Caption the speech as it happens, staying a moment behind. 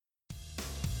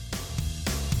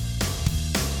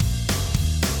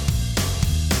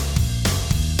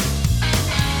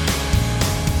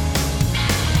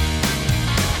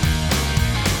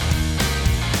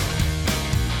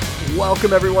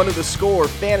Welcome everyone to the Score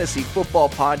Fantasy Football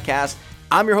Podcast.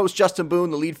 I'm your host, Justin Boone,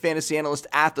 the lead fantasy analyst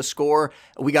at The Score.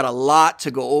 We got a lot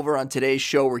to go over on today's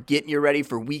show. We're getting you ready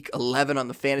for week 11 on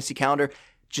the fantasy calendar.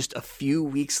 Just a few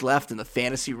weeks left in the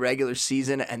fantasy regular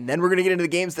season, and then we're going to get into the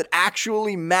games that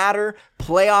actually matter.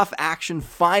 Playoff action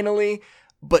finally.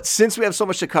 But since we have so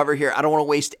much to cover here, I don't want to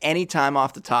waste any time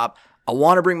off the top. I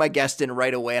want to bring my guest in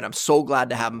right away, and I'm so glad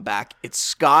to have him back. It's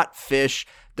Scott Fish,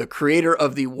 the creator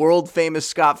of the world-famous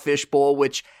Scott Fish Bowl,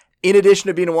 which, in addition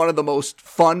to being one of the most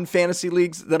fun fantasy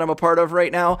leagues that I'm a part of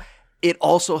right now, it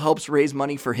also helps raise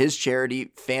money for his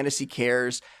charity, Fantasy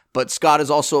Cares. But Scott is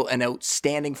also an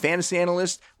outstanding fantasy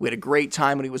analyst. We had a great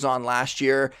time when he was on last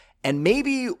year, and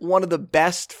maybe one of the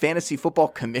best fantasy football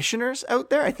commissioners out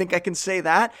there. I think I can say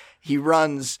that. He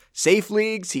runs Safe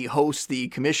Leagues. He hosts the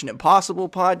Commission Impossible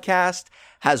podcast,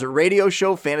 has a radio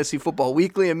show, Fantasy Football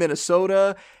Weekly in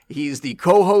Minnesota. He's the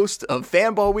co-host of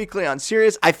Fanball Weekly on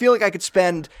Sirius. I feel like I could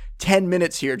spend 10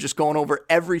 minutes here just going over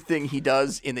everything he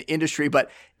does in the industry.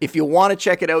 But if you want to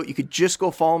check it out, you could just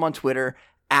go follow him on Twitter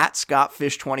at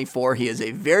ScottFish24. He is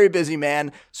a very busy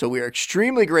man, so we are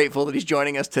extremely grateful that he's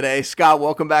joining us today. Scott,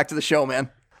 welcome back to the show, man.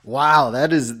 Wow,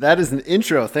 that is an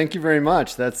intro. Thank you very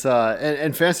much. That's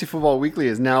and Fantasy Football Weekly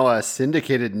is now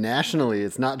syndicated nationally.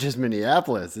 It's not just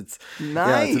Minneapolis. It's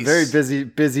nice. Yeah, it's a very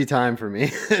busy time for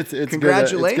me. It's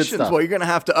Congratulations. Good, well, you're going to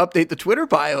have to update the Twitter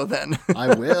bio then.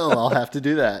 I will. I'll have to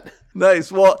do that.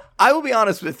 Nice. Well, I will be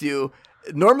honest with you.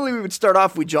 Normally we would start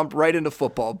off, we jump right into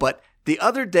football, but the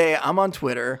other day I'm on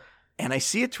Twitter and I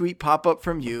see a tweet pop up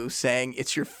from you saying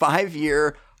it's your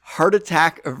 5-year heart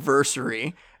attack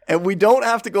anniversary. And we don't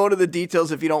have to go into the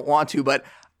details if you don't want to, but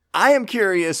I am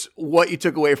curious what you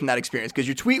took away from that experience, because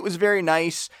your tweet was very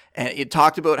nice and it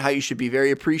talked about how you should be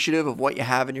very appreciative of what you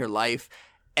have in your life.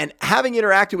 And having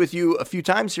interacted with you a few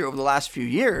times here over the last few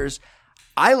years,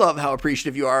 I love how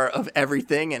appreciative you are of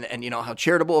everything and you know how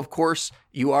charitable, of course,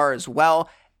 you are as well.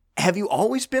 Have you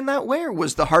always been that way, or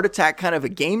was the heart attack kind of a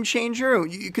game changer?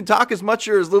 You can talk as much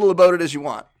or as little about it as you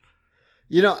want.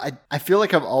 You know, I feel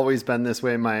like I've always been this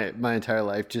way my entire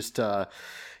life. Just,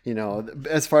 you know,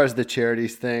 as far as the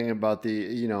charities thing about the,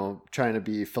 you know, trying to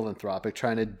be philanthropic,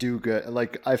 trying to do good.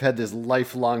 Like I've had this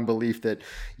lifelong belief that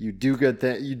you do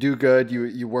good,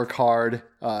 you work hard,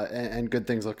 and good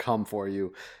things will come for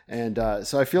you. And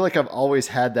so I feel like I've always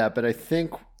had that. But I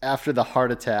think after the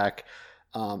heart attack,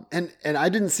 and I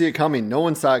didn't see it coming. No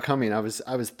one saw it coming. I was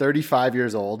 35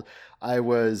 years old.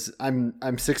 I'm 6'2",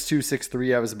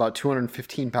 6'3". I was about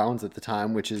 215 pounds at the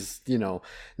time, which is, you know,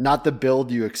 not the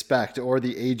build you expect or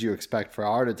the age you expect for a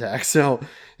heart attack. So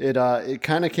it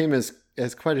kind of came as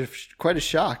quite a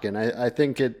shock. And I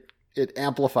think it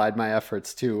amplified my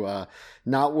efforts to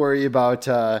not worry about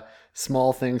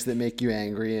small things that make you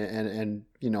angry and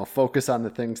you know, focus on the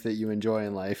things that you enjoy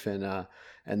in life and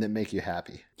that make you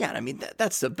happy. Yeah. I mean,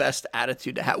 that's the best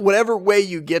attitude to have. Whatever way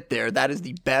you get there, that is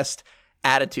the best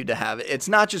attitude to have. It's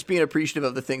not just being appreciative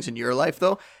of the things in your life,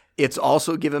 though. It's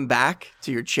also giving back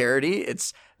to your charity.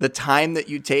 It's the time that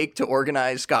you take to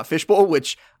organize Scott Fish Bowl,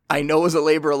 which I know is a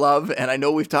labor of love, and I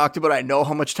know we've talked about. I know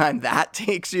how much time that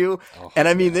takes you. And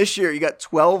I mean, this year you got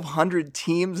 1,200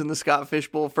 teams in the Scott Fish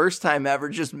Bowl, first time ever,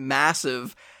 just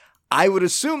massive. I would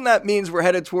assume that means we're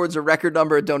headed towards a record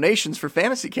number of donations for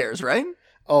Fantasy Cares, right?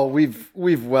 Oh, we've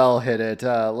well hit it.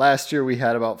 Last year we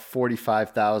had about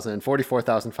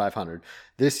 44,500.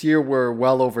 This year we're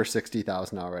well over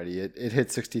 60,000 already. It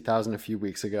hit 60,000 a few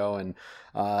weeks ago, and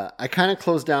I kind of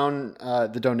closed down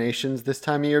the donations this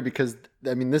time of year because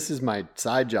I mean this is my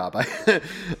side job.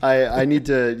 I need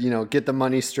to, you know, get the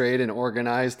money straight and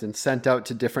organized and sent out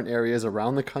to different areas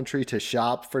around the country to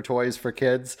shop for toys for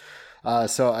kids.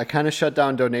 So I kind of shut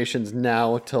down donations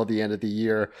now till the end of the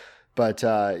year. But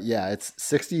yeah, it's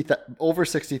over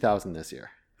 60,000 this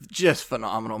year. Just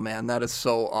phenomenal, man. That is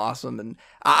so awesome. And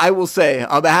I will say,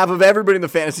 on behalf of everybody in the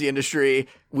fantasy industry,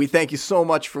 we thank you so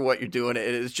much for what you're doing. It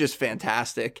is just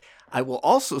fantastic. I will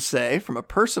also say, from a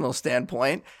personal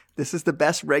standpoint, this is the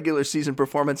best regular season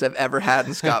performance I've ever had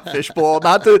in Scott Fish Bowl.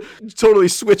 Not to totally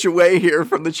switch away here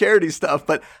from the charity stuff,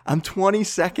 but I'm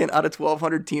 22nd out of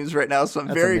 1,200 teams right now, so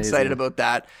I'm very excited about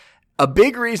that. A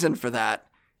big reason for that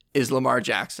is Lamar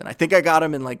Jackson. I think I got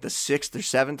him in like the 6th or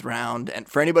 7th round. And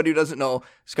for anybody who doesn't know,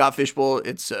 Scott Fish Bowl,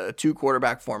 it's a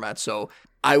 2-quarterback format. So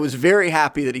I was very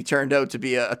happy that he turned out to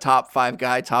be a top 5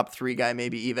 guy, top 3 guy,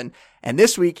 maybe even. And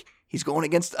this week, he's going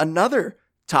against another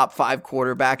top 5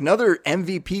 quarterback, another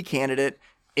MVP candidate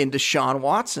in Deshaun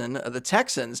Watson of the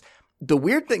Texans. The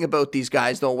weird thing about these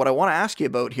guys, though, what I want to ask you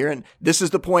about here, and this is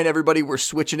the point, everybody, we're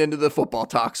switching into the football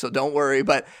talk, so don't worry,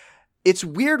 but it's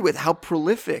weird with how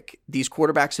prolific these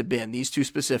quarterbacks have been, these two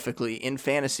specifically, in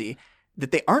fantasy.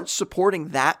 that they aren't supporting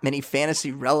that many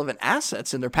fantasy relevant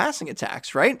assets in their passing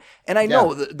attacks, right? And I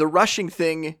know the rushing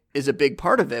thing is a big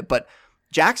part of it, but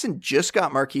Jackson just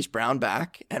got Marquise Brown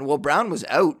back, and while Brown was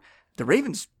out, the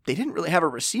Ravens, they didn't really have a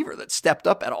receiver that stepped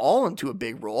up at all into a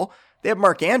big role. They have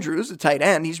Mark Andrews, the tight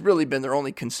end. He's really been their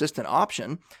only consistent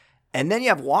option. And then you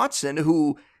have Watson,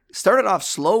 who started off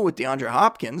slow with DeAndre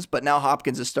Hopkins, but now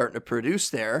Hopkins is starting to produce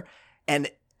there. And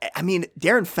I mean,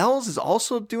 Darren Fells is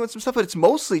also doing some stuff, but it's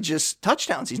mostly just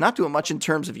touchdowns. He's not doing much in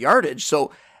terms of yardage.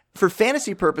 So for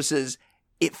fantasy purposes,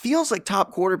 it feels like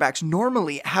top quarterbacks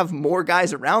normally have more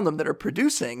guys around them that are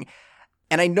producing.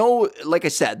 And I know, like I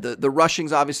said, the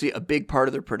rushing's obviously a big part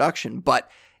of their production, but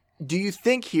do you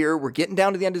think here, we're getting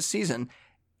down to the end of the season,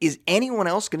 is anyone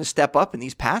else going to step up in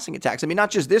these passing attacks? I mean,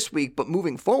 not just this week, but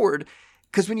moving forward.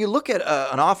 Because when you look at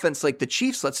an offense like the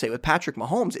Chiefs, let's say, with Patrick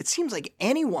Mahomes, it seems like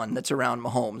anyone that's around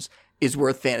Mahomes is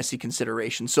worth fantasy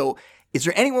consideration. So is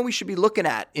there anyone we should be looking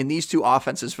at in these two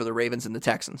offenses for the Ravens and the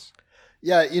Texans?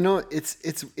 Yeah,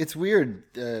 it's weird.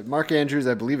 Mark Andrews,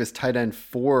 I believe, is tight end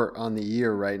 4 on the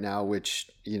year right now, which,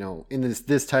 in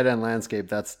this tight end landscape,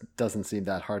 that doesn't seem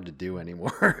that hard to do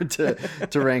anymore to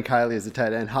rank highly as a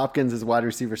tight end. Hopkins is wide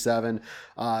receiver 7.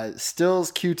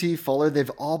 Stills, QT, Fuller, they've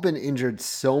all been injured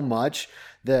so much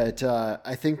that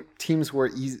I think teams were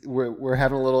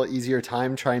having a little easier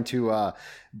time trying to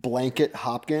blanket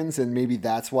Hopkins, and maybe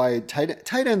that's why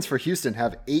tight ends for Houston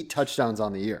have 8 touchdowns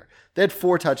on the year. They had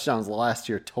 4 touchdowns last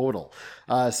year total.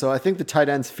 So I think the tight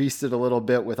ends feasted a little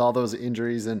bit with all those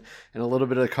injuries and a little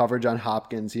bit of coverage on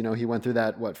Hopkins. He went through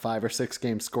that, 5 or 6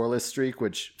 game scoreless streak,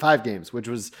 5 games, which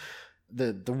was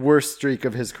the worst streak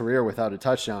of his career without a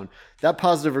touchdown. That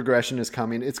positive regression is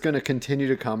coming. It's going to continue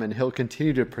to come, and he'll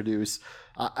continue to produce.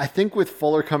 I think with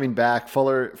Fuller coming back,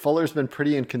 Fuller's been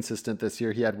pretty inconsistent this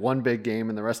year. He had 1 big game,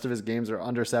 and the rest of his games are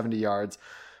under 70 yards.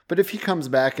 But if he comes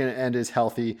back and is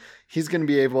healthy, he's going to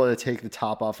be able to take the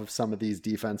top off of some of these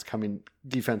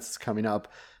defenses coming up.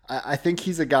 I think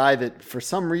he's a guy that for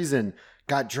some reason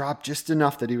got dropped just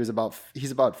enough that he's about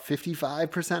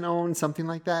 55% owned, something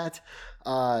like that.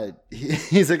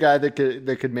 He's a guy that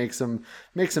could make some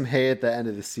hay at the end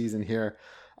of the season here.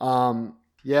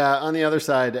 Yeah, on the other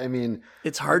side, I mean,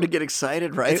 it's hard to get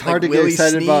excited, right? It's hard to get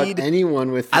excited about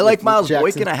anyone with. I like Miles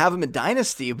Boykin. I have him in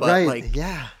Dynasty, but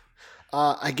yeah.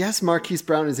 I guess Marquise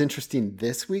Brown is interesting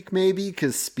this week, maybe,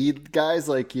 because speed guys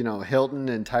like, Hilton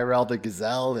and Tyrell the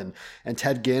Gazelle and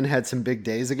Ted Ginn had some big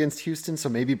days against Houston, so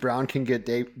maybe Brown can get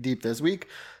deep this week.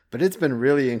 But it's been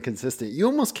really inconsistent. You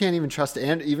almost can't even trust,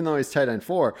 and even though he's tight end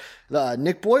 4,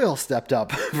 Nick Boyle stepped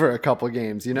up for a couple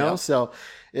games, Yep. So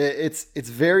it's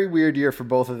very weird year for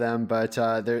both of them, but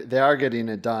they are getting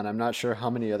it done. I'm not sure how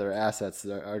many other assets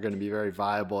are going to be very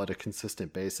viable at a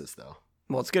consistent basis, though.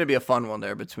 Well, it's going to be a fun one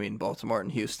there between Baltimore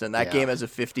and Houston. That game has a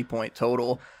 50-point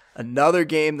total. Another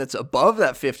game that's above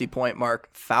that 50-point mark,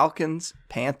 Falcons,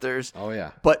 Panthers. Oh,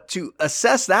 yeah. But to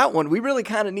assess that one, we really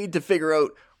kind of need to figure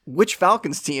out which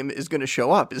Falcons team is going to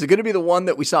show up. Is it going to be the one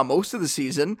that we saw most of the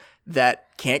season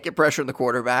that can't get pressure on the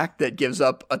quarterback, that gives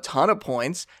up a ton of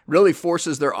points, really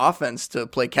forces their offense to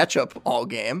play catch-up all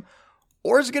game?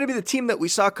 Or is it going to be the team that we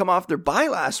saw come off their bye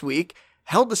last week,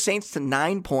 held the Saints to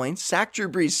 9 points, sacked Drew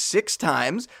Brees 6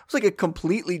 times? It was like a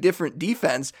completely different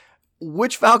defense.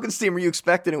 Which Falcons team are you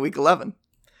expecting in Week 11?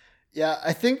 Yeah,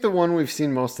 I think the one we've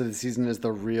seen most of the season is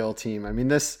the real team. I mean,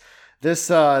 the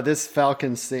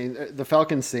Falcons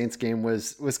Saints game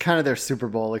was kind of their Super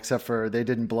Bowl, except for they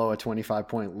didn't blow a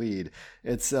 25-point lead.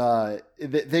 It's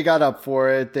they got up for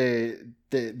it. They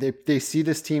see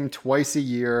this team twice a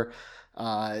year.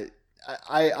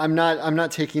 I'm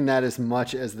not taking that as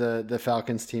much as the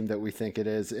Falcons team that we think it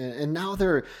is, and now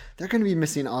they're going to be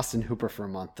missing Austin Hooper for a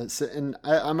month. And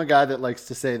I'm a guy that likes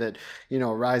to say that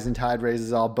rising tide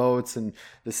raises all boats, and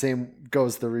the same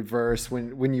goes the reverse.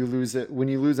 When you lose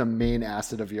a main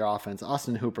asset of your offense,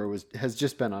 Austin Hooper has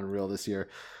just been unreal this year.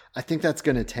 I think that's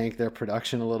going to tank their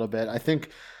production a little bit. I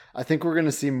think we're going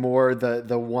to see more the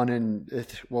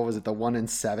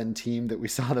 1-7 team that we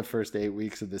saw the first 8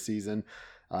 weeks of the season.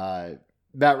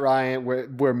 Matt Ryan,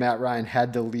 where Matt Ryan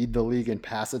had to lead the league in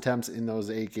pass attempts in those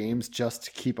 8 games just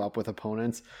to keep up with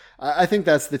opponents. I think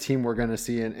that's the team we're going to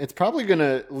see, and it's probably going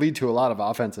to lead to a lot of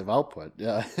offensive output,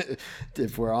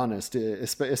 if we're honest,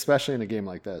 especially in a game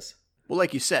like this. Well,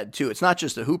 like you said, too, it's not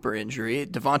just a Hooper injury.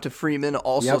 Devonta Freeman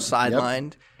also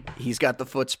sidelined. Yep. He's got the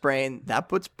foot sprain. That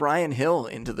puts Brian Hill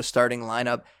into the starting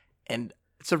lineup, and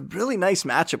it's a really nice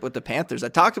matchup with the Panthers. I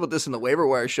talked about this in the waiver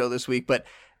wire show this week, but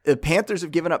the Panthers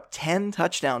have given up 10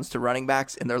 touchdowns to running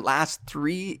backs in their last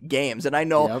 3 games. And I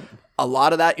know a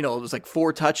lot of that, it was like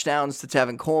 4 touchdowns to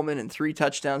Tevin Coleman and 3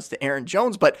 touchdowns to Aaron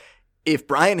Jones. But if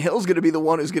Brian Hill's going to be the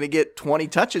one who's going to get 20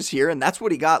 touches here, and that's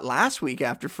what he got last week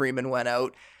after Freeman went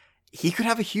out, he could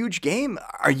have a huge game.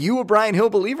 Are you a Brian Hill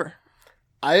believer?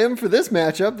 I am for this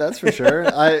matchup, that's for sure.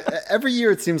 Every year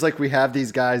it seems like we have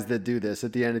these guys that do this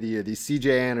at the end of the year, these CJ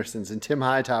Andersons and Tim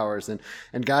Hightowers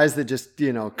and guys that just,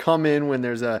 come in when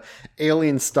there's a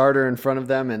alien starter in front of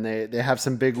them and they have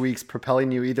some big weeks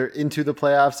propelling you either into the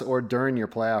playoffs or during your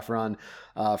playoff run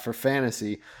for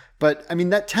fantasy. But I mean,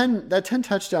 that 10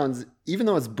 touchdowns, even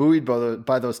though it's buoyed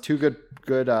by those two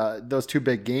those two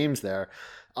big games there,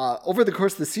 over the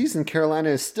course of the season, Carolina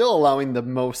is still allowing the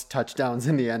most touchdowns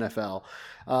in the NFL.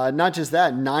 Not just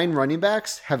that, 9 running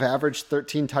backs have averaged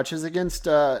 13 touches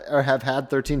or have had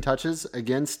 13 touches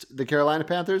against the Carolina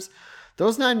Panthers.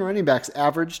 Those 9 running backs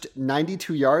averaged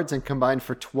 92 yards and combined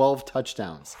for 12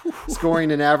 touchdowns,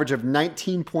 scoring an average of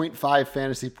 19.5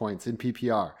 fantasy points in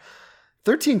PPR.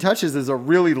 13 touches is a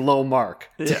really low mark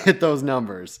to hit those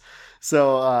numbers.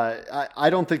 So I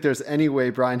don't think there's any way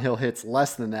Brian Hill hits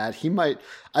less than that. He might.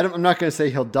 I'm not going to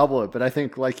say he'll double it, but I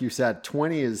think, like you said,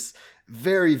 20 is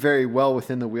very, very well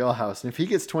within the wheelhouse. And if he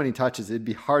gets 20 touches, it'd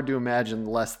be hard to imagine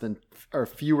less than or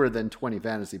fewer than 20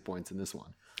 fantasy points in this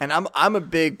one. And I'm a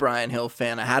big Brian Hill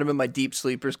fan. I had him in my deep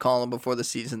sleepers column before the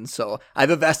season, so I have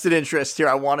a vested interest here.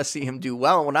 I want to see him do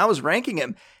well. And when I was ranking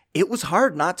him, it was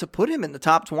hard not to put him in the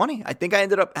top 20. I think I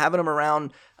ended up having him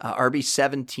around RB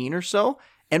 17 or so.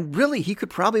 And really, he could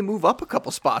probably move up a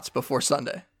couple spots before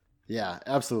Sunday. Yeah,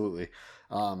 absolutely.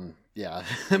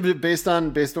 Based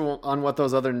on what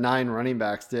those other 9 running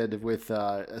backs did with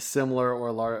a similar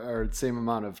or same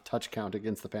amount of touch count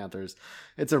against the Panthers,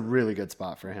 it's a really good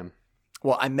spot for him.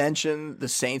 Well, I mentioned the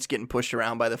Saints getting pushed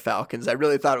around by the Falcons. I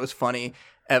really thought it was funny.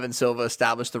 Evan Silva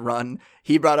established the run.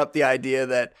 He brought up the idea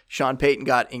that Sean Payton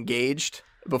got engaged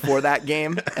before that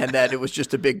game and that it was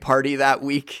just a big party that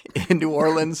week in New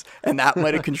Orleans, and that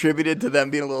might have contributed to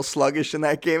them being a little sluggish in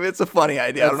that game. It's a funny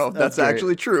idea. I don't know if that's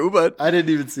actually true, but I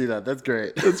didn't even see that. That's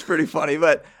great. It's pretty funny.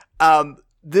 But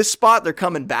this spot they're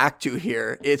coming back to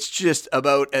here, it's just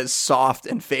about as soft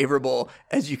and favorable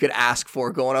as you could ask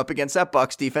for going up against that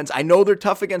Bucs defense. I know they're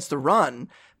tough against the run,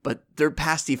 but their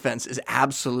pass defense is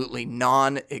absolutely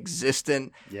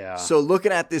non-existent. Yeah. So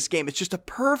looking at this game, it's just a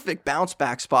perfect bounce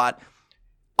back spot.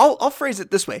 I'll phrase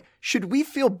it this way. Should we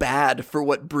feel bad for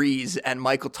what Breeze and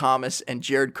Michael Thomas and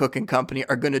Jared Cook and company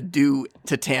are going to do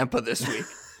to Tampa this week?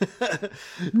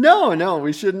 No,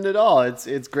 we shouldn't at all.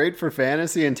 It's great for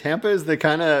fantasy, and Tampa is the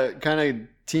kind of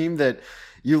team that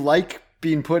you like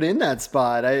being put in that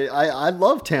spot. I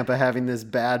love Tampa having this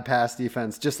bad pass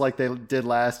defense, just like they did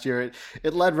last year.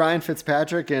 It led Ryan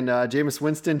Fitzpatrick and Jameis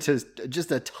Winston to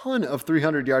just a ton of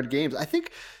 300-yard games. I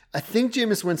think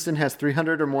Jameis Winston has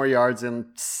 300 or more yards in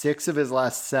 6 of his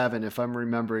last 7, if I'm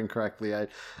remembering correctly. I'd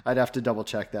have to double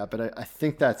check that, but I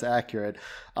think that's accurate.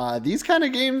 These kind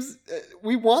of games,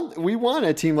 we want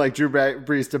a team like Drew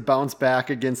Brees to bounce back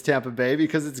against Tampa Bay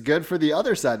because it's good for the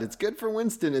other side. It's good for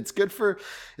Winston. It's good for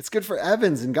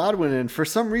Evans and Godwin. And for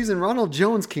some reason, Ronald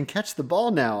Jones can catch the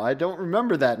ball now. I don't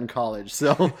remember that in college.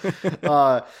 So,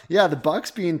 the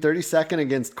Bucs being 32nd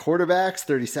against quarterbacks,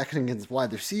 32nd against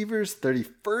wide receivers,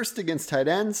 31st against tight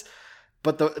ends.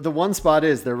 But the one spot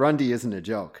is their run D isn't a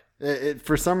joke.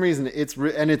 For some reason,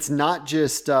 it's not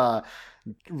just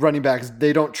running backs.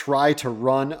 They don't try to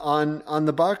run on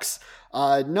the Bucs.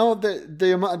 No,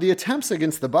 the attempts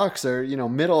against the Bucs are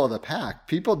middle of the pack.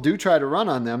 People do try to run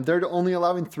on them. They're only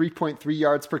allowing 3.3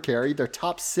 yards per carry. They're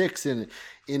top 6 in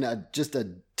just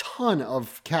a ton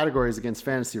of categories against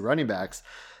fantasy running backs.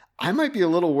 I might be a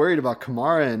little worried about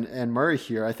Kamara and Murray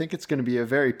here. I think it's going to be a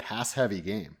very pass-heavy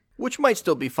game. Which might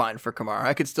still be fine for Kamara.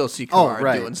 I could still see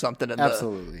Kamara doing something in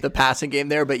the passing game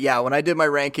there. But yeah, when I did my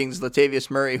rankings, Latavius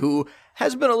Murray, who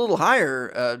has been a little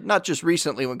higher, not just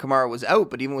recently when Kamara was out,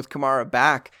 but even with Kamara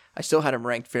back, I still had him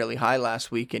ranked fairly high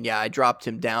last week. And yeah, I dropped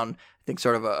him down, I think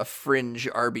sort of a fringe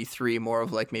RB3, more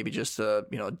of like maybe just a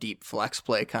deep flex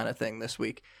play kind of thing this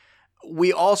week.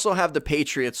 We also have the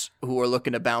Patriots who are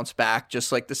looking to bounce back,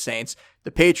 just like the Saints.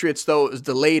 The Patriots, though, it was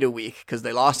delayed a week because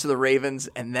they lost to the Ravens,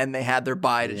 and then they had their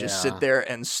bye to just sit there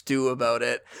and stew about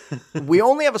it. We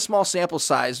only have a small sample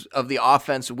size of the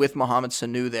offense with Mohamed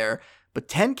Sanu there, but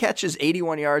 10 catches,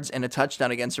 81 yards, and a touchdown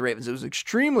against the Ravens. It was an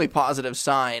extremely positive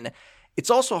sign. It's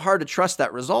also hard to trust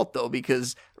that result, though,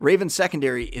 because Ravens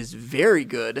secondary is very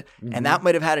good, and that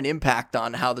might have had an impact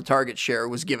on how the target share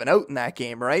was given out in that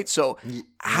game, right? So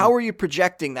how are you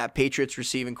projecting that Patriots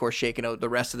receiving core shaking out the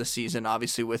rest of the season,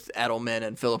 obviously with Edelman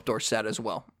and Philip Dorsett as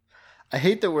well? I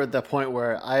hate that we're at the point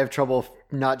where I have trouble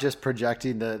not just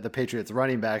projecting the Patriots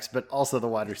running backs, but also the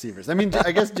wide receivers. I mean,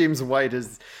 I guess James White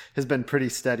has been pretty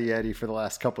steady Eddie for the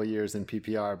last couple of years in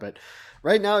PPR, but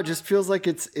right now it just feels like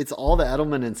it's all the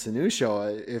Edelman and Sanu show.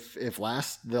 If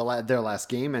their last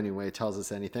game anyway tells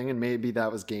us anything, and maybe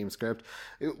that was game script.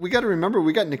 We got to remember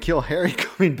we got N'Keal Harry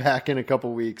coming back in a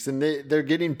couple weeks, and they're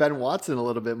getting Ben Watson a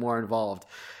little bit more involved.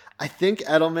 I think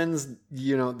Edelman's,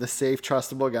 the safe,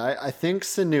 trustable guy. I think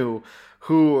Sanu,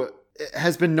 who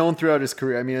has been known throughout his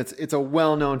career. I mean, it's a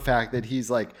well-known fact that he's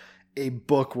like a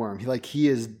bookworm. He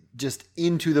is just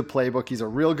into the playbook. He's a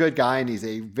real good guy, and he's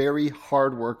a very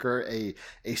hard worker, a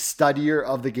studier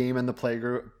of the game and the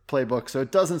playbook. So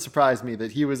it doesn't surprise me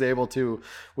that he was able to,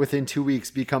 within 2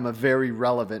 weeks, become a very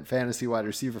relevant fantasy wide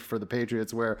receiver for the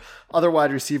Patriots, where other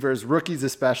wide receivers, rookies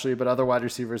especially, but other wide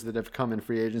receivers that have come in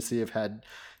free agency have had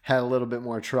a little bit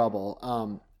more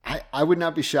trouble. I would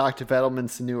not be shocked if Edelman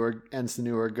and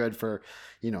Sanu are good for,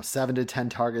 7 to 10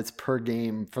 targets per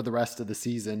game for the rest of the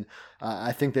season.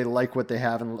 I think they like what they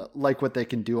have and like what they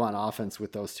can do on offense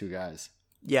with those two guys.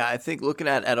 Yeah, I think looking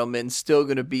at Edelman, still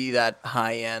going to be that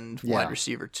high-end wide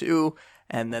receiver 2.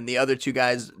 And then the other two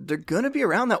guys, they're going to be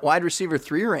around that wide receiver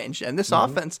 3 range. And this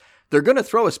offense, they're going to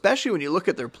throw, especially when you look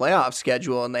at their playoff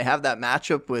schedule and they have that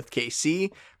matchup with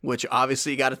KC, which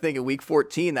obviously you got to think in week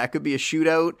 14, that could be a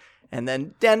shootout. And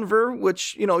then Denver,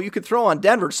 which, you could throw on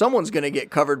Denver. Someone's going to get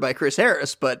covered by Chris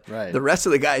Harris, but the rest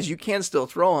of the guys, you can still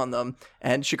throw on them.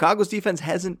 And Chicago's defense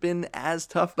hasn't been as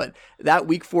tough, but that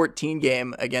week 14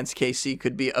 game against KC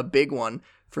could be a big one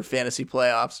for fantasy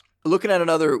playoffs. Looking at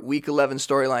another week 11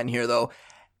 storyline here, though,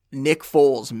 Nick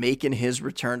Foles making his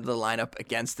return to the lineup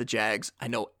against the Jags. I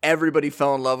know everybody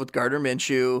fell in love with Gardner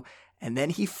Minshew, and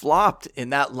then he flopped in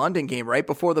that London game right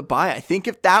before the bye. I think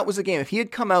if that was a game, if he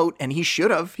had come out, and he should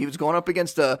have, he was going up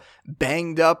against a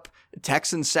banged up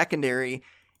Texans secondary.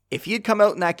 If he had come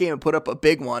out in that game and put up a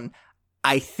big one,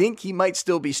 I think he might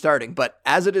still be starting. But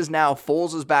as it is now,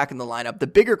 Foles is back in the lineup. The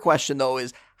bigger question, though,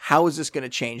 is how is this going to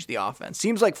change the offense?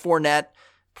 Seems like Fournette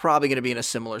probably going to be in a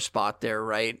similar spot there,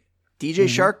 right? DJ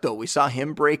Shark, though, we saw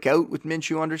him break out with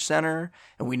Minshew under center,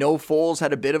 and we know Foles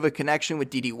had a bit of a connection with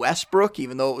Dede Westbrook,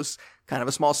 even though it was kind of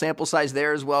a small sample size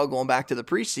there as well, going back to the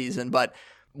preseason. But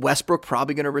Westbrook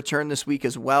probably going to return this week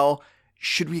as well.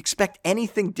 Should we expect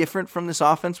anything different from this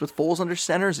offense with Foles under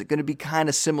center? Is it going to be kind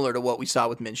of similar to what we saw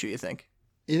with Minshew, you think?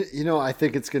 I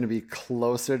think it's going to be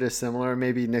closer to similar.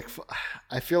 Maybe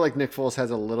I feel like Nick Foles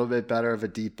has a little bit better of a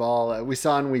deep ball. We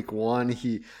saw in week 1,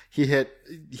 he hit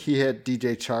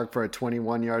DJ Chark for a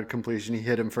 21-yard completion. He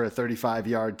hit him for a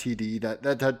 35-yard TD.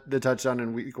 The touchdown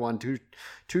in week 1 to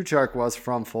Chark was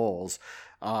from Foles.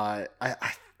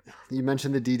 You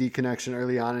mentioned the DD connection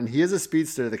early on, and he is a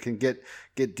speedster that can get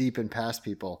deep and past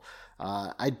people.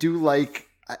 I do like.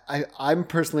 I'm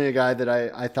personally a guy that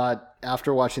I thought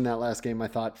after watching that last game, I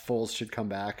thought Foles should come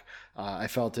back. I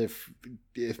felt if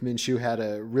Minshew had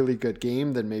a really good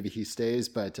game, then maybe he stays.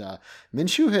 But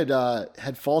Minshew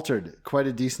had faltered quite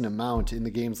a decent amount in the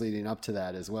games leading up to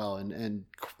that as well, and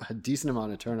a decent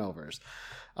amount of turnovers.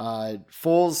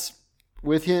 Foles,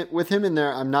 with him in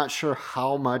there, I'm not sure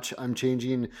how much I'm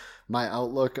changing my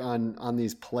outlook on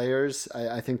these players.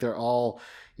 I think they're all,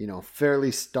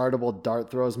 fairly startable dart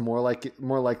throws, more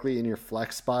likely in your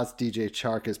flex spots. DJ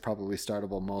Chark is probably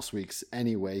startable most weeks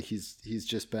anyway. He's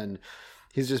just been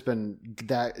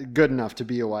that good enough to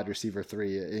be a wide receiver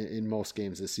 3 in most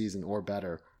games this season or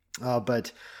better.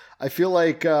 But I feel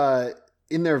like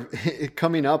in their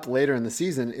coming up later in the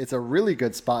season, it's a really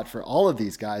good spot for all of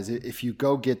these guys if you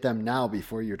go get them now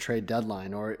before your trade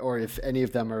deadline, or if any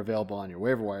of them are available on your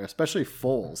waiver wire, especially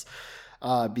Foles.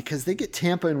 Because they get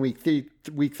Tampa in week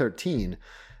 13,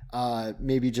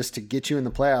 maybe just to get you in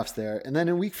the playoffs there. And then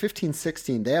in week 15,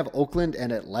 16, they have Oakland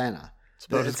and Atlanta. It's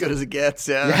about as good as it gets,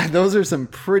 yeah. Yeah, those are some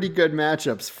pretty good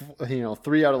matchups,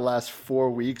 3 out of the last 4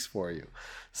 weeks for you.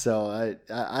 So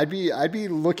I'd be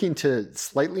looking to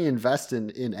slightly invest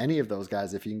in any of those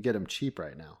guys if you can get them cheap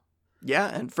right now. Yeah,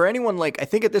 and for anyone, I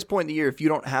think at this point in the year, if you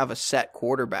don't have a set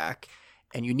quarterback,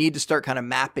 and you need to start kind of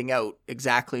mapping out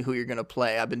exactly who you're going to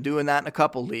play. I've been doing that in a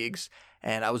couple leagues,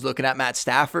 and I was looking at Matt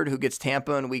Stafford, who gets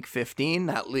Tampa in week 15.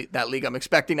 That league I'm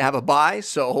expecting to have a bye,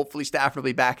 so hopefully Stafford will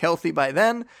be back healthy by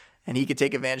then, and he could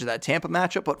take advantage of that Tampa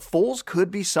matchup. But Foles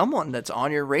could be someone that's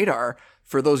on your radar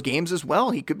for those games as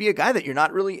well. He could be a guy that you're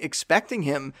not really expecting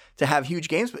him to have huge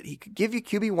games, but he could give you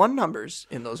QB1 numbers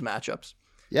in those matchups.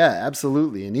 Yeah,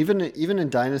 absolutely. And even in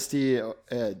Dynasty,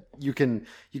 you could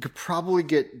probably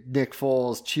get Nick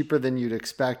Foles cheaper than you'd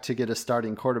expect to get a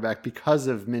starting quarterback because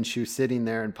of Minshew sitting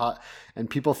there and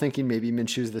people thinking maybe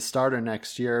Minshew's the starter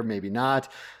next year, maybe not.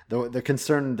 The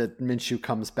concern that Minshew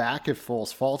comes back if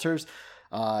Foles falters.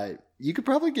 You could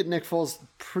probably get Nick Foles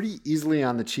pretty easily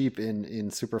on the cheap in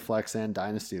Superflex and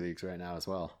Dynasty leagues right now as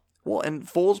well. Well, and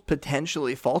Foles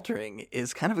potentially faltering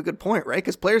is kind of a good point, right?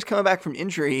 Because players coming back from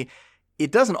injury,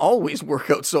 it doesn't always work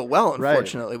out so well,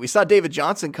 unfortunately. Right. We saw David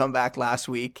Johnson come back last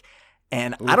week,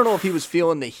 and I don't know if he was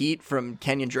feeling the heat from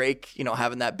Kenyon Drake,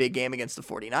 having that big game against the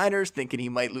 49ers, thinking he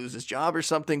might lose his job or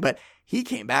something, but he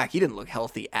came back. He didn't look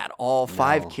healthy at all.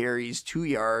 5 carries, 2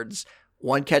 yards,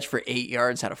 1 catch for 8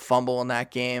 yards, had a fumble in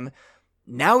that game.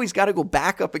 Now he's got to go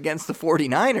back up against the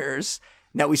 49ers.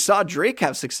 Now, we saw Drake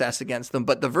have success against them,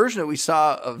 but the version that we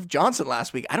saw of Johnson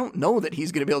last week, I don't know that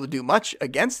he's going to be able to do much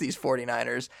against these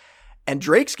 49ers. And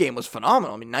Drake's game was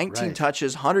phenomenal. 19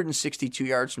 touches, 162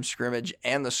 yards from scrimmage,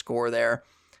 and the score there.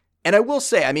 And I will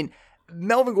say,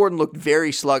 Melvin Gordon looked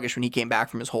very sluggish when he came back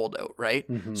from his holdout, right?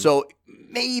 Mm-hmm. So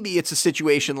maybe it's a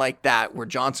situation like that where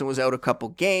Johnson was out a couple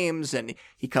games and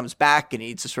he comes back and he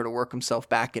needs to sort of work himself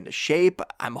back into shape.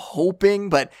 I'm hoping,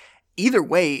 but either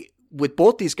way, with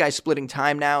both these guys splitting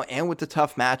time now and with the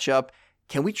tough matchup,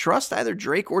 can we trust either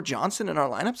Drake or Johnson in our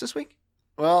lineups this week?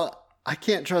 Well, I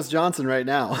can't trust Johnson right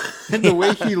now. And the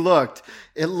way he looked,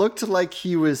 it looked like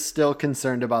he was still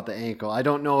concerned about the ankle. I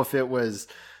don't know if it was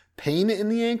pain in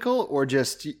the ankle or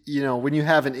just, when you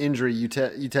have an injury, you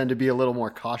tend to be a little more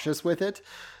cautious with it.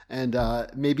 And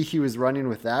maybe he was running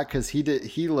with that because he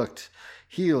looked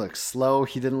slow.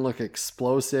 He didn't look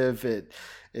explosive.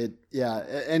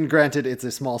 And granted, it's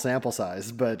a small sample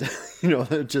size, but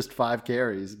just 5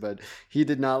 carries, but he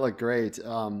did not look great.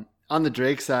 On the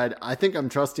Drake side, I think I'm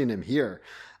trusting him here,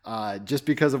 just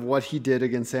because of what he did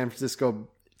against San Francisco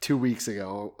 2 weeks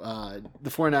ago. The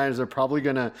 49ers are probably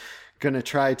gonna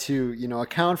try to,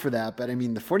 account for that. But the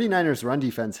 49ers run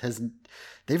defense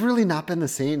they've really not been the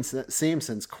same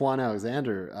since Quan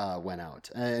Alexander went out,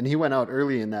 and he went out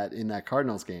early in that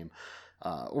Cardinals game.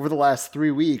 Over the last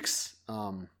 3 weeks,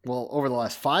 over the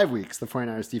last 5 weeks, the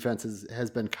 49ers defense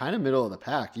has been kind of middle of the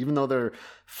pack. Even though they're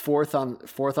fourth on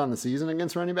the season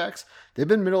against running backs, they've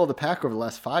been middle of the pack over the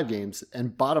last 5 games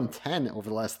and bottom 10 over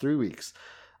the last 3 weeks.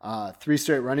 3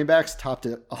 straight running backs topped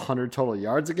 100 total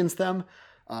yards against them.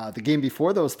 The game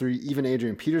before those 3, even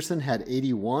Adrian Peterson had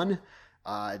 81.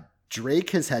 Drake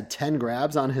has had 10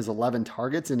 grabs on his 11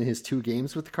 targets in his 2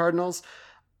 games with the Cardinals.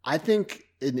 I think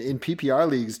in PPR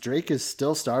leagues, Drake is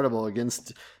still startable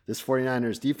against this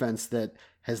 49ers defense that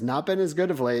has not been as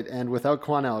good of late. And without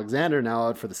Quan Alexander now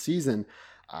out for the season,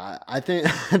 I think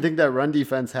that run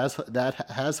defense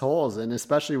has holes, and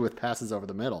especially with passes over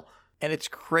the middle. And it's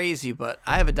crazy, but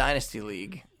I have a dynasty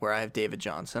league where I have David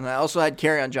Johnson. I also had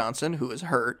Kerryon Johnson, who is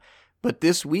hurt. But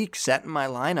this week, setting my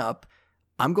lineup,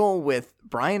 I'm going with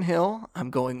Brian Hill,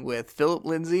 I'm going with Phillip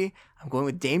Lindsay, I'm going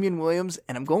with Damian Williams,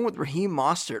 and I'm going with Raheem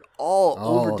Mostert all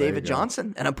over David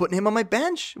Johnson. And I'm putting him on my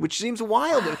bench, which seems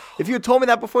wild. If you had told me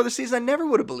that before the season, I never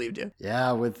would have believed you.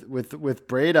 Yeah, with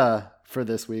Breda for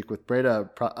this week, with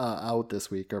Breda out this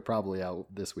week, or probably out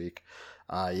this week,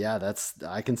 I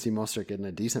can see Mostert getting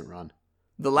a decent run.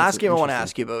 The last game I want to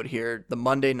ask you about here, the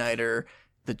Monday Nighter,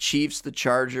 the Chiefs, the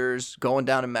Chargers, going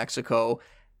down to Mexico.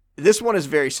 This one is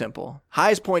very simple.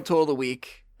 Highest point total of the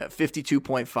week at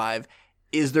 52.5.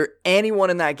 Is there anyone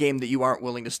in that game that you aren't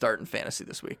willing to start in fantasy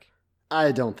this week?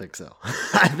 I don't think so.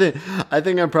 I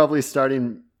think I'm probably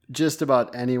starting just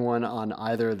about anyone on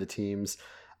either of the teams.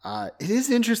 It is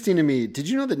interesting to me. Did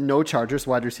you know that no Chargers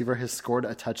wide receiver has scored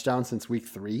a touchdown since week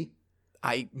 3?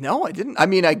 No, I didn't.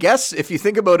 I guess if you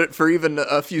think about it for even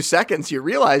a few seconds, you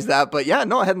realize that. But yeah,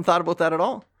 no, I hadn't thought about that at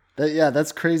all.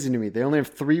 That's crazy to me. They only have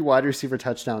 3 wide receiver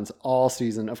touchdowns all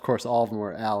season. Of course, all of them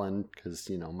were Allen because,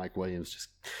 Mike Williams just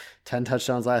 10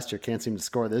 touchdowns last year. Can't seem to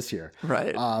score this year.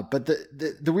 Right. But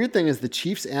the weird thing is the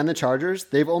Chiefs and the Chargers,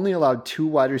 they've only allowed 2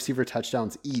 wide receiver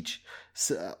touchdowns each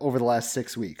over the last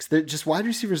 6 weeks. They're just wide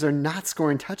receivers are not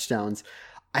scoring touchdowns.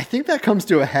 I think that comes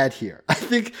to a head here. I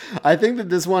think that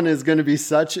this one is going to be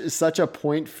such a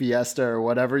point fiesta or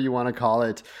whatever you want to call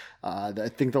it. I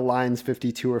think the line's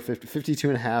 52 or 52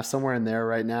 and a half, somewhere in there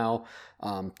right now.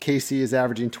 KC is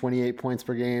averaging 28 points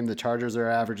per game. The Chargers are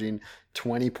averaging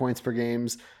 20 points per game.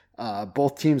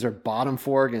 Both teams are bottom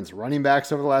 4 against running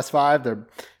backs over the last 5. They're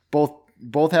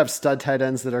both have stud tight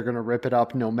ends that are going to rip it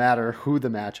up no matter who the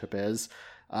matchup is.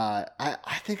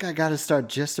 I think I got to start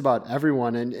just about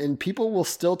everyone, and people will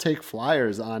still take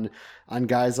flyers on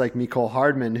guys like Mecole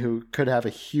Hardman, who could have a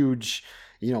huge,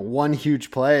 one huge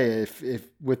play if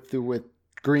with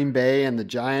Green Bay and the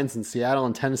Giants and Seattle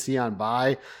and Tennessee on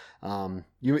bye.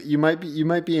 You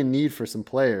might be in need for some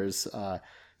players.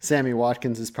 Sammy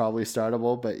Watkins is probably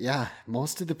startable, but yeah,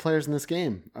 most of the players in this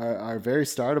game are very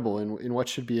startable in what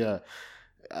should be a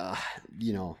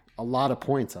lot of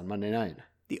points on Monday night.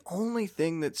 The only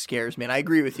thing that scares me, and I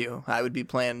agree with you, I would be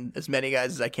playing as many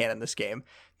guys as I can in this game.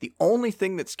 The only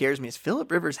thing that scares me is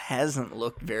Phillip Rivers hasn't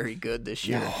looked very good this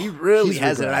year. No, he really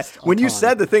hasn't. When you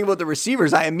said the thing about the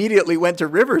receivers, I immediately went to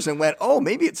Rivers and went, oh,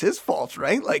 maybe it's his fault,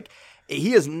 right? Like,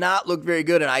 he has not looked very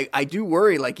good, and I do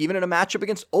worry, like, even in a matchup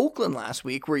against Oakland last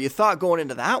week, where you thought going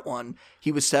into that one,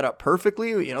 he was set up perfectly.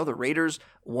 You know, the Raiders,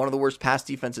 one of the worst pass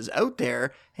defenses out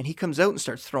there, and he comes out and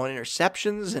starts throwing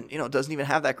interceptions and, doesn't even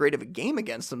have that great of a game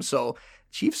against them. So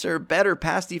Chiefs are better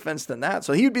pass defense than that.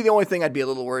 So he would be the only thing I'd be a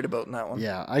little worried about in that one.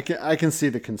 Yeah, I can see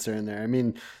the concern there. I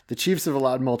mean, the Chiefs have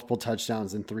allowed multiple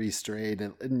touchdowns in 3 straight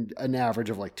and an average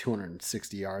of like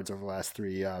 260 yards over the last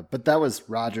 3. But that was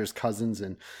Rodgers, Cousins,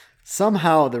 and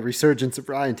somehow the resurgence of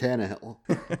Ryan Tannehill.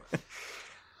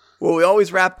 Well, we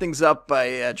always wrap things up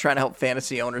by trying to help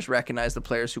fantasy owners recognize the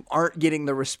players who aren't getting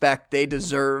the respect they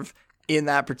deserve in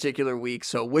that particular week.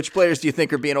 So which players do you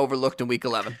think are being overlooked in week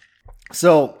 11?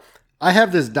 So I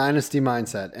have this dynasty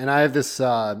mindset, and I have this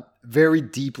very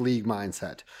deep league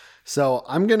mindset. So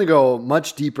I'm going to go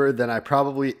much deeper than I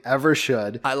probably ever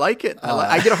should. I like it.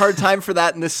 I get a hard time for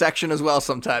that in this section as well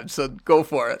sometimes, so go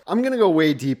for it. I'm going to go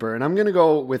way deeper, and I'm going to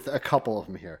go with a couple of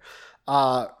them here.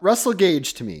 Russell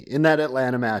Gage, to me, in that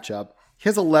Atlanta matchup, he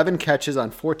has 11 catches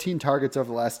on 14 targets over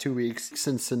the last 2 weeks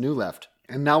since Sanu left.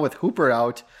 And now with Hooper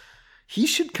out, he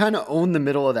should kind of own the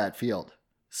middle of that field.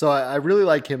 So I really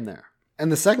like him there.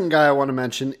 And the second guy I want to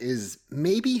mention is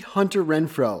maybe Hunter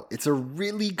Renfrow. It's a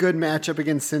really good matchup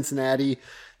against Cincinnati.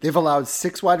 They've allowed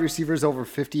 6 wide receivers over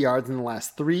 50 yards in the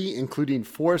last 3, including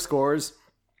 4 scores.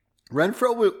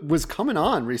 Renfrow was coming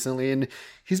on recently, and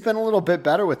he's been a little bit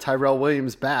better with Tyrell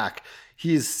Williams back.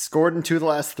 He's scored in 2 of the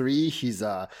last 3. He's,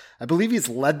 I believe he's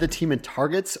led the team in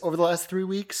targets over the last 3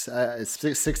 weeks.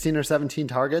 16 or 17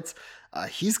 targets.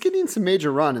 He's getting some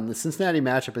major run, and the Cincinnati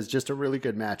matchup is just a really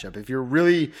good matchup. If you're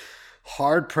really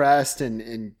hard pressed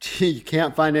and you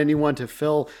can't find anyone to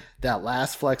fill that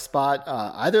last flex spot,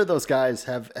 either of those guys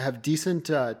have decent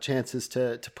chances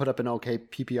to put up an okay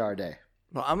PPR day.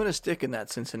 Well, I'm going to stick in that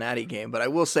Cincinnati game, but I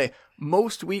will say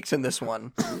most weeks in this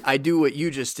one, I do what you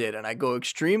just did, and I go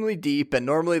extremely deep, and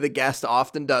normally the guest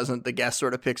often doesn't. The guest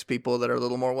sort of picks people that are a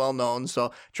little more well-known,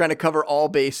 so trying to cover all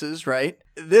bases, right?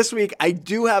 This week, I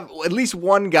do have at least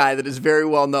one guy that is very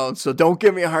well-known, so don't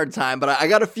give me a hard time, but I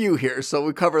got a few here, so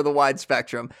we cover the wide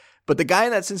spectrum. But the guy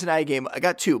in that Cincinnati game, I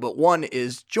got 2, but one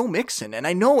is Joe Mixon, and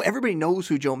I know everybody knows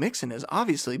who Joe Mixon is,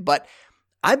 obviously, but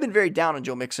I've been very down on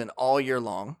Joe Mixon all year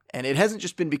long, and it hasn't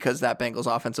just been because that Bengals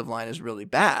offensive line is really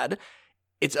bad.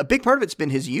 It's a big part of it's been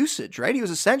his usage, right? He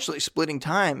was essentially splitting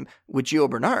time with Gio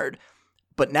Bernard,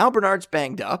 but now Bernard's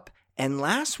banged up, and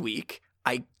last week,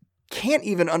 I can't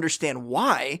even understand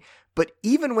why, but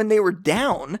even when they were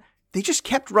down, they just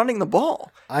kept running the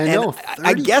ball. I know.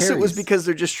 I guess it was because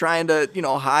they're just trying to,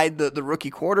 hide the rookie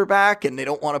quarterback and they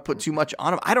don't want to put too much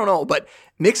on him. I don't know, but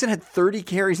Mixon had 30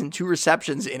 carries and 2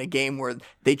 receptions in a game where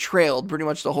they trailed pretty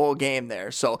much the whole game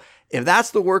there. So if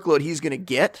that's the workload he's going to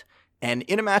get, and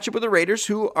in a matchup with the Raiders,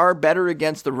 who are better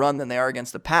against the run than they are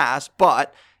against the pass,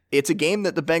 but it's a game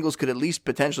that the Bengals could at least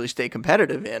potentially stay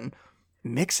competitive in,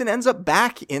 Mixon ends up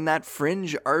back in that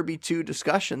fringe RB2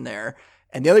 discussion there.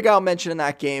 And the other guy I'll mention in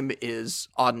that game is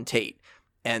Auden Tate.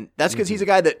 And that's because he's a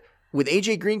guy that, with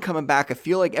AJ Green coming back, I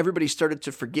feel like everybody started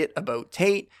to forget about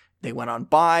Tate. They went on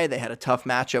bye. They had a tough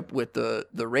matchup with the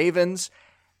Ravens.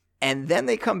 And then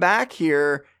they come back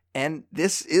here, and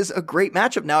this is a great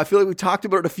matchup. Now, I feel like we talked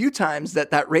about it a few times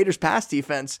that Raiders pass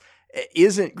defense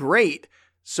isn't great.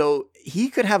 So he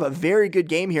could have a very good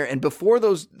game here. And before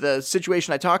the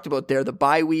situation I talked about there, the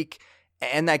bye week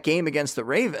and that game against the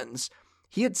Ravens,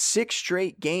 he had 6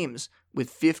 straight games with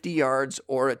 50 yards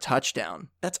or a touchdown.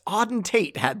 That's Auden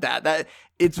Tate had that.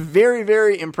 It's very,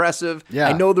 very impressive. Yeah.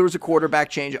 I know there was a quarterback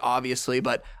change, obviously,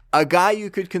 but a guy you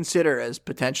could consider as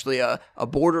potentially a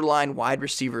borderline wide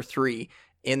receiver 3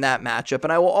 in that matchup.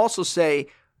 And I will also say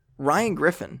Ryan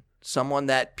Griffin, someone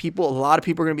that a lot of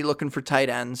people are going to be looking for tight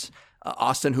ends.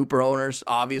 Austin Hooper owners,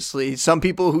 obviously. Some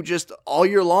people who just all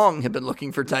year long have been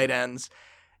looking for tight ends.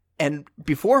 And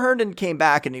before Herndon came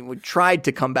back, and he tried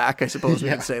to come back, I suppose we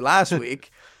could say last week,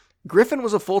 Griffin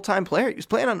was a full-time player. He was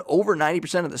playing on over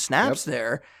 90% of the snaps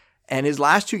there. And his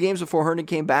last 2 games before Herndon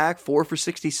came back, 4 for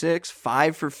 66,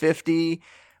 5 for 50.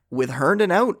 With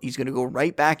Herndon out, he's going to go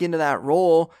right back into that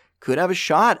role. Could have a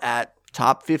shot at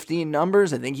top 15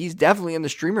 numbers. I think he's definitely in the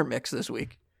streamer mix this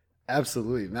week.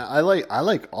 Absolutely, man. I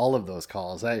like all of those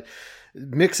calls.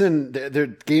 Mixon,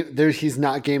 he's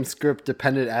not game script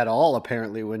dependent at all.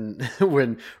 Apparently,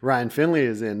 when Ryan Finley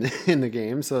is in the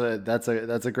game, so that's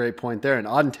a great point there. And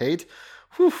Auden Tate,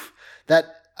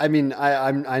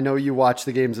 I know you watch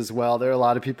the games as well. There are a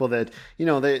lot of people that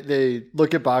they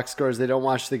look at box scores, they don't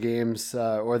watch the games,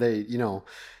 or they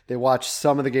watch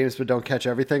some of the games but don't catch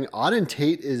everything. Auden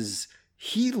Tate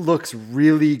he looks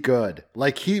really good.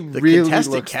 Like he really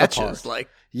looks catches, the part.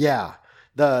 Yeah.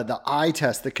 The eye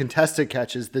test, the contested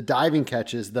catches, the diving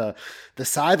catches, the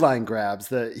sideline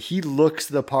grabs, he looks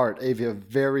the part of a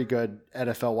very good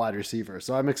NFL wide receiver.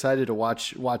 So I'm excited to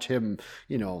watch him,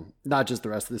 not just the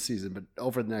rest of the season, but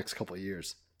over the next couple of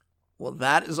years. Well,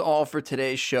 that is all for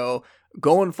today's show.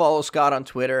 Go and follow Scott on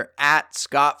Twitter at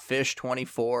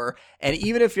ScottFish24. And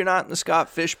even if you're not in the Scott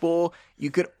Fish Bowl, you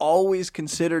could always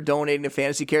consider donating to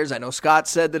Fantasy Cares. I know Scott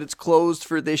said that it's closed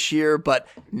for this year, but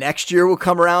next year will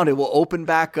come around. It will open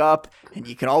back up, and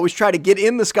you can always try to get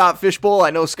in the Scott Fish Bowl. I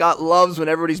know Scott loves when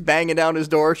everybody's banging down his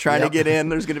door trying to get in.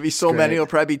 There's going to be so many. It'll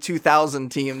probably be 2,000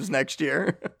 teams next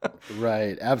year.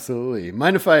 Right, absolutely.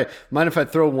 Mind if I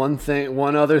throw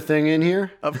one other thing in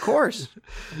here? Of course.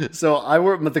 So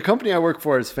the company I work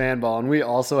for is Fanball, and we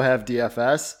also have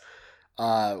DFS.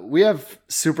 We have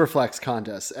Superflex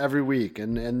contests every week,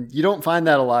 and you don't find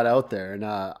that a lot out there. And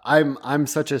I'm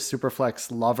such a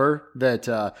Superflex lover that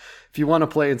if you want to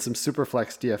play in some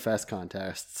Superflex DFS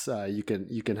contests, you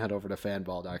can head over to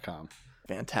fanball.com.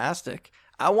 Fantastic.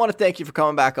 I want to thank you for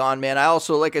coming back on, man. I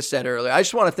also, like I said earlier, I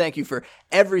just want to thank you for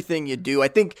everything you do. I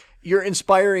think you're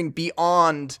inspiring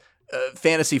beyond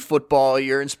fantasy football.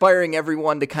 You're inspiring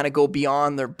everyone to kind of go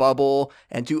beyond their bubble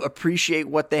and to appreciate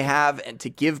what they have and to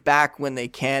give back when they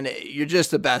can. You're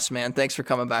just the best, man. Thanks for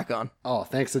coming back on. Oh,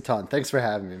 thanks a ton. Thanks for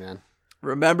having me, man.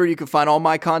 Remember, you can find all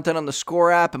my content on the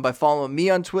Score app and by following me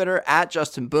on Twitter at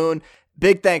Justin Boone.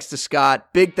 Big thanks to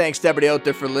Scott. Big thanks to everybody out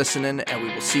there for listening, and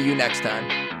we will see you next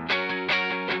time.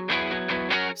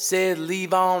 Said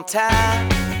leave on time,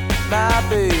 my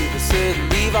baby said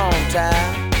leave on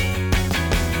time.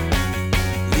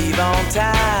 Leave on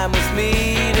time with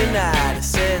me tonight.